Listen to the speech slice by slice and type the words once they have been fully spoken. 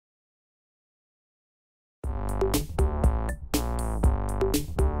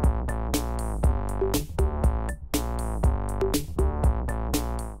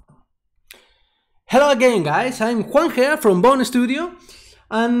Hello again, guys. I'm Juan here from Bone Studio,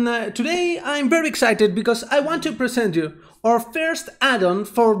 and today I'm very excited because I want to present you our first add-on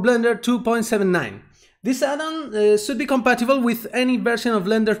for Blender 2.79. This add-on should be compatible with any version of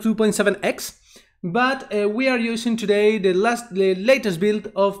Blender 2.7x, but we are using today the latest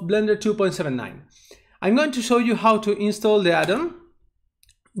build of Blender 2.79. I'm going to show you how to install the add-on.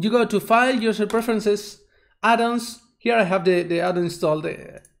 You go to File, User Preferences, Add-ons. Here I have the add-on installed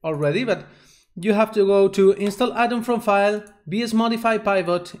already, but you have to go to Install Add-on from File, BS Modify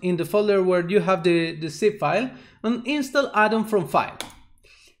Pivot in the folder where you have the zip file, and Install Add-on from File.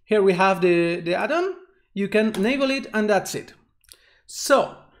 Here we have the add-on. You can enable it, and that's it.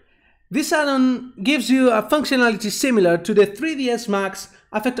 So this add-on gives you a functionality similar to the 3ds Max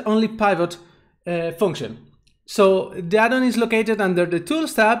Affect Only Pivot function. So the add-on is located under the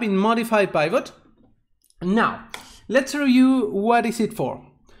Tools tab in Modify Pivot. Now let's review what is it for.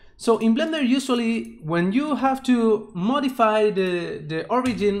 So in Blender, usually when you have to modify the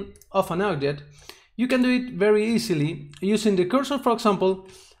origin of an object, you can do it very easily using the cursor, for example,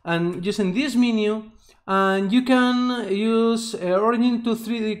 and using this menu, and you can use origin to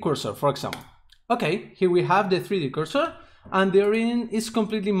 3D cursor, for example. Okay, here we have the 3D cursor and the origin is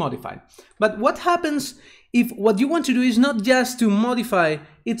completely modified. But what happens if what you want to do is not just to modify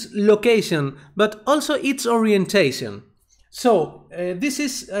its location, but also its orientation? So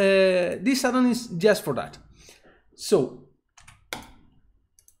this add-on is just for that. So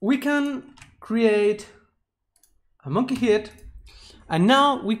we can create a monkey head, and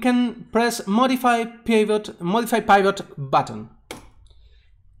now we can press Modify Pivot button.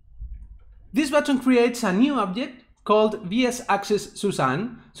 This button creates a new object called VS Axis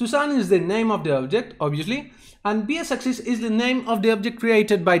Suzanne. Suzanne is the name of the object, obviously, and VS Axis is the name of the object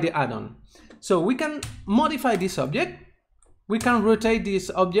created by the add-on. So we can modify this object. We can rotate this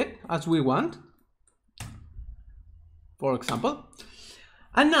object as we want, for example.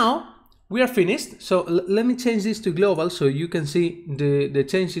 And now we are finished. So let me change this to global so you can see the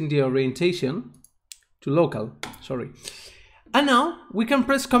change in the orientation to local, sorry. And now we can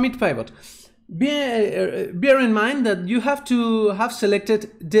press Commit Pivot. Bear in mind that you have to have selected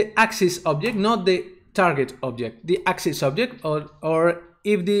the axis object, not the target object, the axis object, or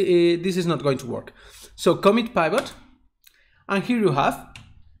if this is not going to work. So Commit Pivot. And here you have,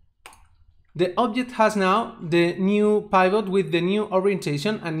 the object has now the new pivot with the new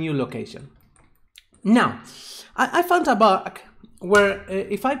orientation and new location. Now, I found a bug where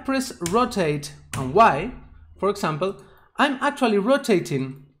if I press rotate and Y, for example, I'm actually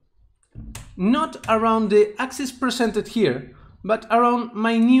rotating not around the axis presented here, but around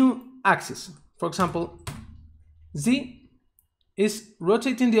my new axis. For example, Z is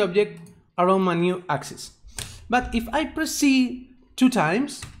rotating the object around my new axis. But if I press C 2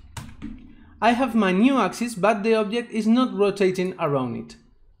 times, I have my new axis, but the object is not rotating around it.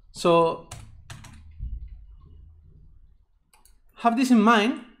 So have this in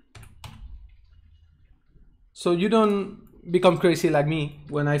mind so you don't become crazy like me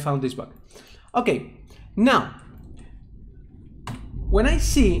when I found this bug. Okay, now when I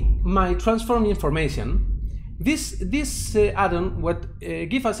see my transform information, this add-on what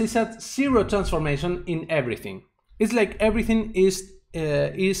gives us is a 0 transformation in everything. It's like everything is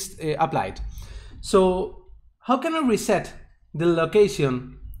applied. So how can I reset the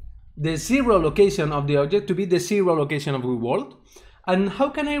location, the 0 location of the object to be the 0 location of the world? And how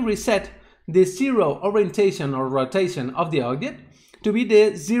can I reset the 0 orientation or rotation of the object to be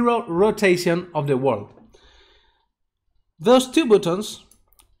the 0 rotation of the world? Those 2 buttons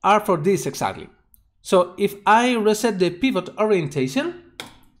are for this exactly. So if I reset the pivot orientation,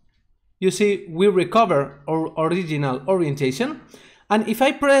 you see we recover our original orientation. And if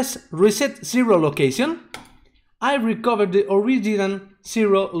I press reset 0 location, I recover the original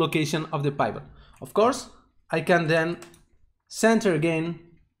 0 location of the pivot. Of course, I can then center again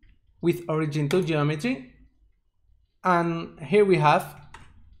with origin to geometry. And here we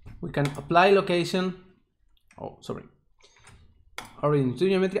can apply location. Oh, sorry. Origin to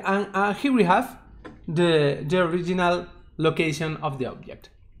geometry. And here we have the original location of the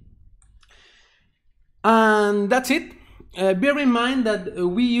object. And that's it. Bear in mind that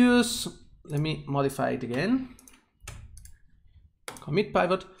we use, let me modify it again, Commit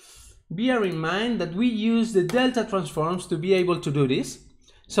Pivot. Bear in mind that we use the delta transforms to be able to do this.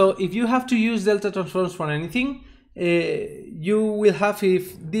 So if you have to use delta transforms for anything, you will have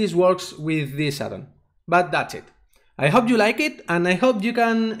if this works with this add-on. But that's it. I hope you like it, and I hope you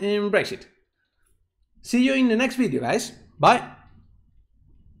can embrace it. See you in the next video, guys. Bye.